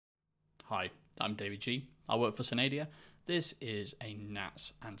Hi, I'm David G. I work for Synadia. This is a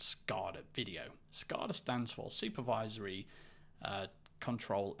NATS and SCADA video. SCADA stands for Supervisory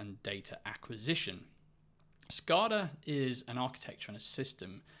Control and Data Acquisition. SCADA is an architecture and a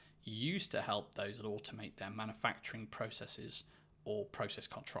system used to help those that automate their manufacturing processes or process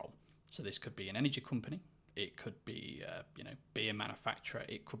control. So this could be an energy company, it could be beer manufacturer,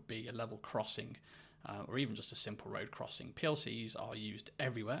 it could be a level crossing, or even just a simple road crossing. PLCs are used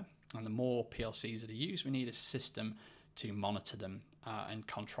everywhere, and the more PLCs that are used, we need a system to monitor them and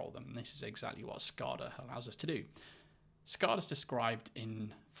control them. And this is exactly what SCADA allows us to do. SCADA is described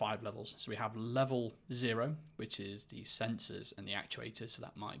in 5 levels. So we have level 0, which is the sensors and the actuators. So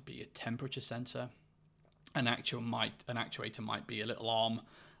that might be a temperature sensor. An actuator might be a little arm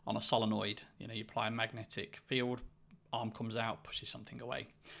on a solenoid. You apply a magnetic field, arm comes out, pushes something away.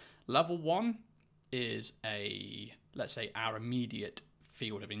 Level 1 is let's say our immediate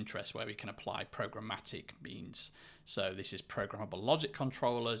field of interest where we can apply programmatic means. So this is programmable logic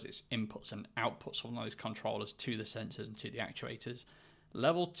controllers, it's inputs and outputs from those controllers to the sensors and to the actuators.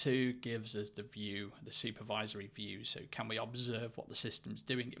 Level 2 gives us the view, the supervisory view. So can we observe what the system's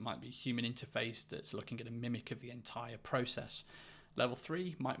doing? It might be a human interface that's looking at a mimic of the entire process. Level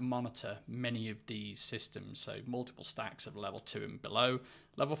 3 might monitor many of these systems, so multiple stacks of level 2 and below.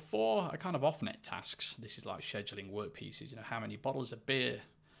 Level 4 are kind of off-net tasks. This is like scheduling work pieces, how many bottles of beer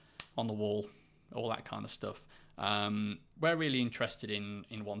on the wall, all that kind of stuff. We're really interested in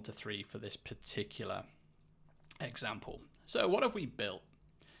 1 to 3 for this particular example. So what have we built?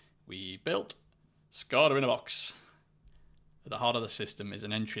 We built SCADA in a box. At the heart of the system is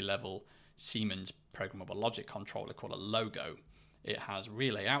an entry-level Siemens programmable logic controller called a Logo. It has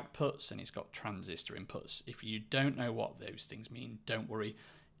relay outputs and it's got transistor inputs. If you don't know what those things mean, don't worry.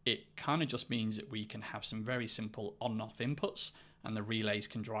 It kind of just means that we can have some very simple on and off inputs, and the relays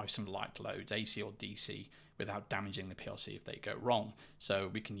can drive some light loads, AC or DC, without damaging the PLC if they go wrong. So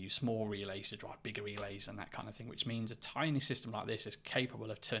we can use small relays to drive bigger relays and that kind of thing, which means a tiny system like this is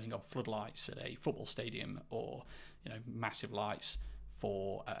capable of turning off floodlights at a football stadium, or massive lights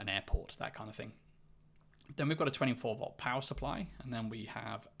for an airport, that kind of thing. Then we've got a 24-volt power supply, and then we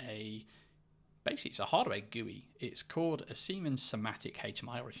have basically it's a hardware GUI. It's called a Siemens Somatic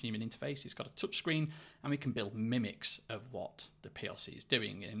HMI, or a human interface. It's got a touch screen, and we can build mimics of what the PLC is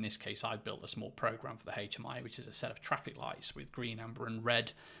doing. In this case, I built a small program for the HMI, which is a set of traffic lights with green, amber, and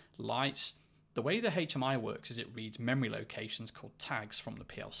red lights. The way the HMI works is it reads memory locations called tags from the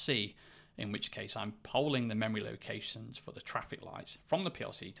PLC, in which case I'm polling the memory locations for the traffic lights from the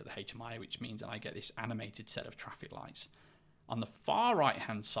PLC to the HMI, which means that I get this animated set of traffic lights. On the far right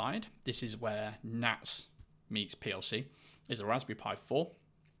hand side, this is where NATS meets PLC, is a Raspberry Pi 4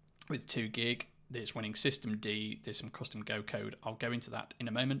 with 2 gig. There's running System D, there's some custom Go code. I'll go into that in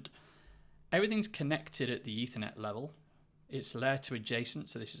a moment. Everything's connected at the Ethernet level. It's layer 2 adjacent,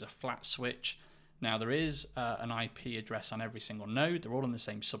 so this is a flat switch. Now there is an IP address on every single node. They're all on the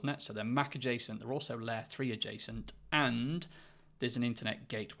same subnet, so they're MAC adjacent. They're also layer 3 adjacent, and there's an internet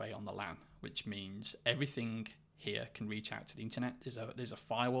gateway on the LAN, which means everything here can reach out to the internet. There's a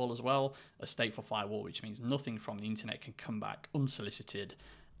firewall as well, a stateful firewall, which means nothing from the internet can come back unsolicited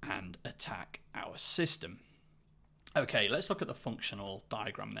and attack our system. Okay, let's look at the functional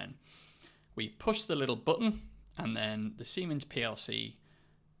diagram then. We push the little button, and then the Siemens PLC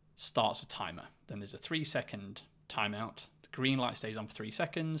starts a timer. Then there's a 3-second timeout. The green light stays on for 3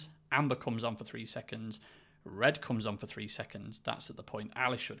 seconds, amber comes on for 3 seconds, red comes on for 3 seconds. That's at the point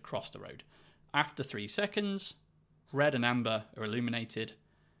Alice should cross the road. After 3 seconds, red and amber are illuminated.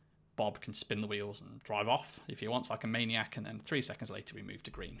 Bob can spin the wheels and drive off if he wants, like a maniac, and then 3 seconds later we move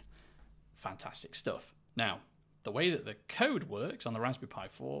to green. Fantastic stuff. Now, the way that the code works on the Raspberry Pi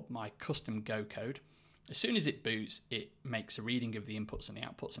 4, my custom Go code, as soon as it boots, it makes a reading of the inputs and the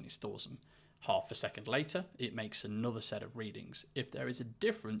outputs and it stores them. Half a second later, it makes another set of readings. If there is a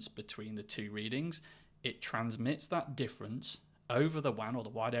difference between the 2 readings, it transmits that difference over the WAN, or the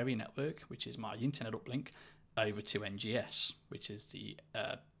wide area network, which is my internet uplink, over to NGS, which is the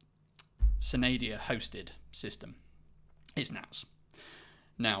Synadia hosted system. It's NATS.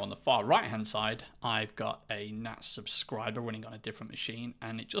 Now on the far right hand side, I've got a NATS subscriber running on a different machine,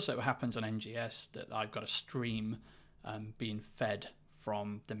 and it just so happens on NGS that I've got a stream being fed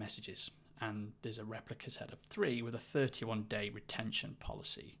from the messages, and there's a replica set of 3 with a 31-day retention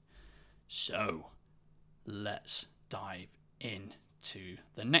policy. So let's dive into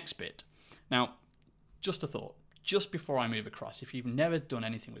the next bit. Now, just a thought, just before I move across, if you've never done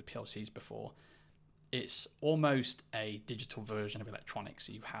anything with PLCs before, It's almost a digital version of electronics.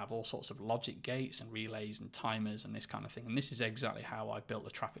 You have all sorts of logic gates and relays and timers and this kind of thing. And this is exactly how I built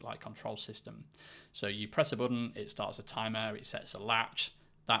the traffic light control system. So you press a button, it starts a timer, it sets a latch.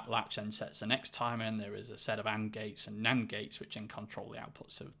 That latch then sets the next timer, and there is a set of AND gates and NAND gates which then control the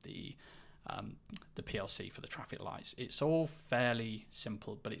outputs of the PLC for the traffic lights. It's all fairly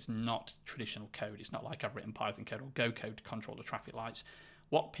simple, but it's not traditional code. It's not like I've written Python code or Go code to control the traffic lights.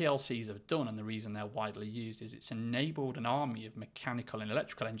 What PLCs have done, and the reason they're widely used, is it's enabled an army of mechanical and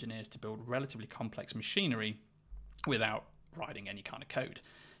electrical engineers to build relatively complex machinery without writing any kind of code.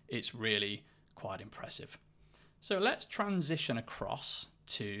 It's really quite impressive. So let's transition across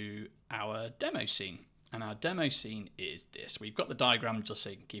to our demo scene. And our demo scene is this. We've got the diagram just so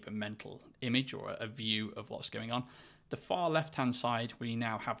you can keep a mental image or a view of what's going on. The far left-hand side, we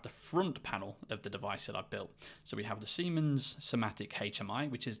now have the front panel of the device that I've built. So we have the Siemens Somatic HMI,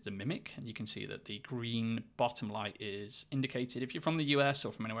 which is the Mimic, and you can see that the green bottom light is indicated. If you're from the US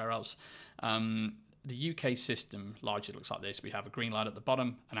or from anywhere else, the UK system largely looks like this. We have a green light at the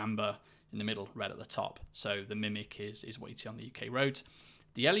bottom, an amber in the middle, red at the top. So the Mimic is what you see on the UK roads.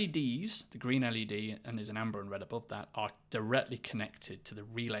 The LEDs, the green LED, and there's an amber and red above that, are directly connected to the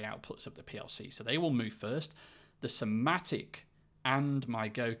relay outputs of the PLC. So they will move first. The Somatic and my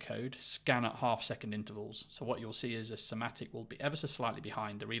Go code scan at half-second intervals. So what you'll see is a Somatic will be ever so slightly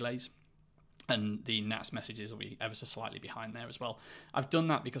behind the relays, and the NATS messages will be ever so slightly behind there as well. I've done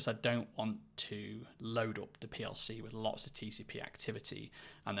that because I don't want to load up the PLC with lots of TCP activity.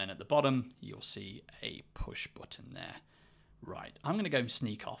 And then at the bottom, you'll see a push button there. Right, I'm going to go and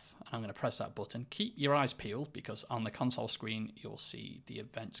sneak off, and I'm going to press that button. Keep your eyes peeled, because on the console screen, you'll see the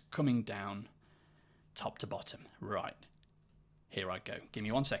events coming down top to bottom. Right, here I go. Give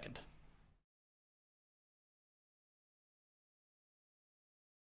me 1 second.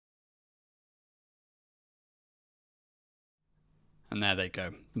 And there they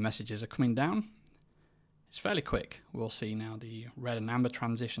go. The messages are coming down. It's fairly quick. We'll see now the red and amber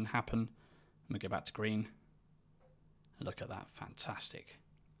transition happen. I'm going to go back to green. Look at that, fantastic.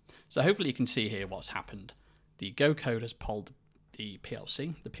 So hopefully you can see here what's happened. The Go code has polled the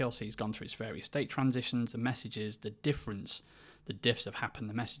PLC. The PLC has gone through its various state transitions, the messages, the diffs have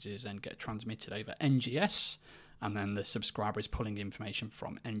happened, the messages then get transmitted over NGS, and then the subscriber is pulling information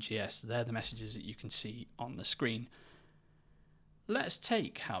from NGS. They're the messages that you can see on the screen. Let's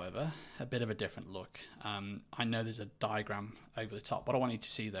take, however, a bit of a different look. I know there's a diagram over the top. What I wanted to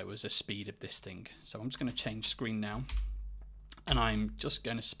see, though, was the speed of this thing. So I'm just going to change screen now, and I'm just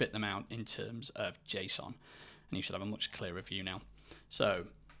going to spit them out in terms of JSON, and you should have a much clearer view now. So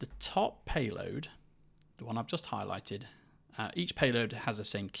the top payload, the one I've just highlighted, each payload has the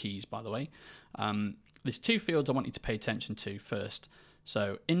same keys, by the way. There's two fields I want you to pay attention to first.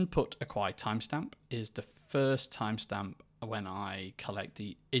 So input acquired timestamp is the first timestamp when I collect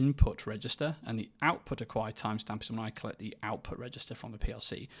the input register, and the output acquired timestamp is when I collect the output register from the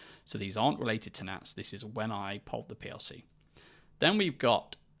PLC. So these aren't related to NATS. This is when I polled the PLC. Then we've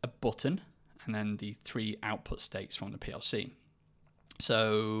got a button, and then the 3 output states from the PLC.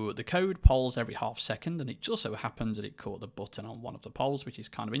 So the code polls every half second, and it just so happens that it caught the button on one of the polls, which is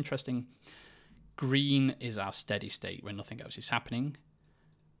kind of interesting. Green is our steady state when nothing else is happening.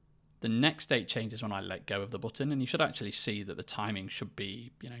 The next state changes when I let go of the button, and you should actually see that the timing should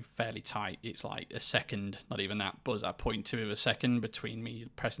be, fairly tight. It's like a second, not even that, but it's at 0.2 of a second between me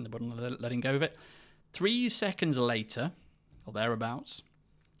pressing the button and letting go of it. 3 seconds later, or thereabouts,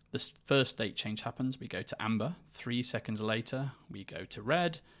 the first state change happens. We go to amber. 3 seconds later, we go to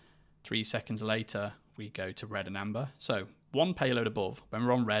red. 3 seconds later, we go to red and amber. So one payload above, when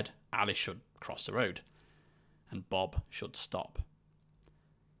we're on red, Alice should cross the road, and Bob should stop.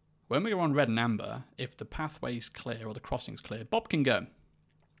 When we're on red and amber, if the pathway's clear or the crossing's clear, Bob can go.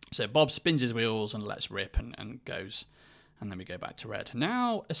 So Bob spins his wheels and lets rip and goes. And then we go back to red.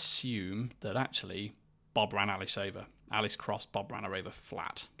 Now assume that actually Bob ran Alice over. Alice crossed, Bob ran her over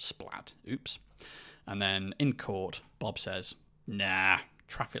flat. Splat. Oops. And then in court, Bob says, nah,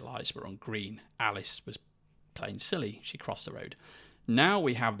 traffic lights were on green. Alice was playing silly. She crossed the road. Now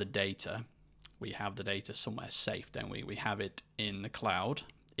we have the data. We have the data somewhere safe, don't we? We have it in the cloud.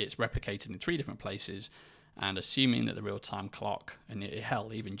 It's replicated in 3 different places, and assuming that the real-time clock, and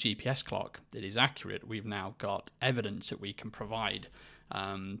hell, even GPS clock, that is accurate, we've now got evidence that we can provide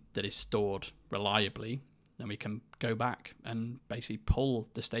that is stored reliably. Then we can go back and basically pull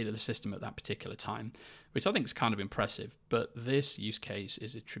the state of the system at that particular time, which I think is kind of impressive. But this use case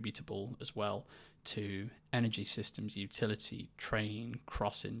is attributable as well to energy systems, utility, train,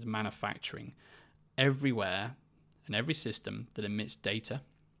 crossings, manufacturing, everywhere, and every system that emits data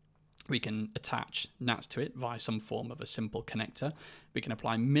We can attach NATs to it via some form of a simple connector. We can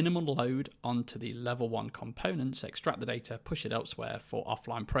apply minimal load onto the level 1 components, extract the data, push it elsewhere for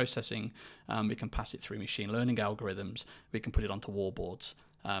offline processing. We can pass it through machine learning algorithms. We can put it onto wallboards.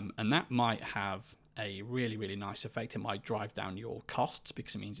 And that might have a really, really nice effect. It might drive down your costs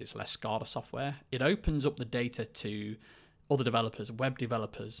because it means it's less SCADA software. It opens up the data to other developers, web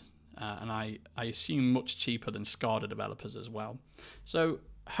developers, and I assume much cheaper than SCADA developers as well. So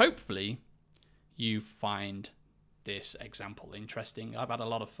hopefully you find this example interesting. I've had a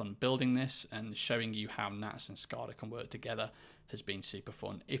lot of fun building this, and showing you how NATs and SCADA can work together has been super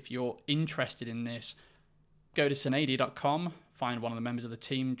fun. If you're interested in this, go to Synadia.com, find one of the members of the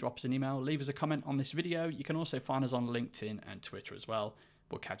team, drop us an email, leave us a comment on this video. You can also find us on LinkedIn and Twitter as well.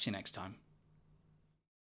 We'll catch you next time.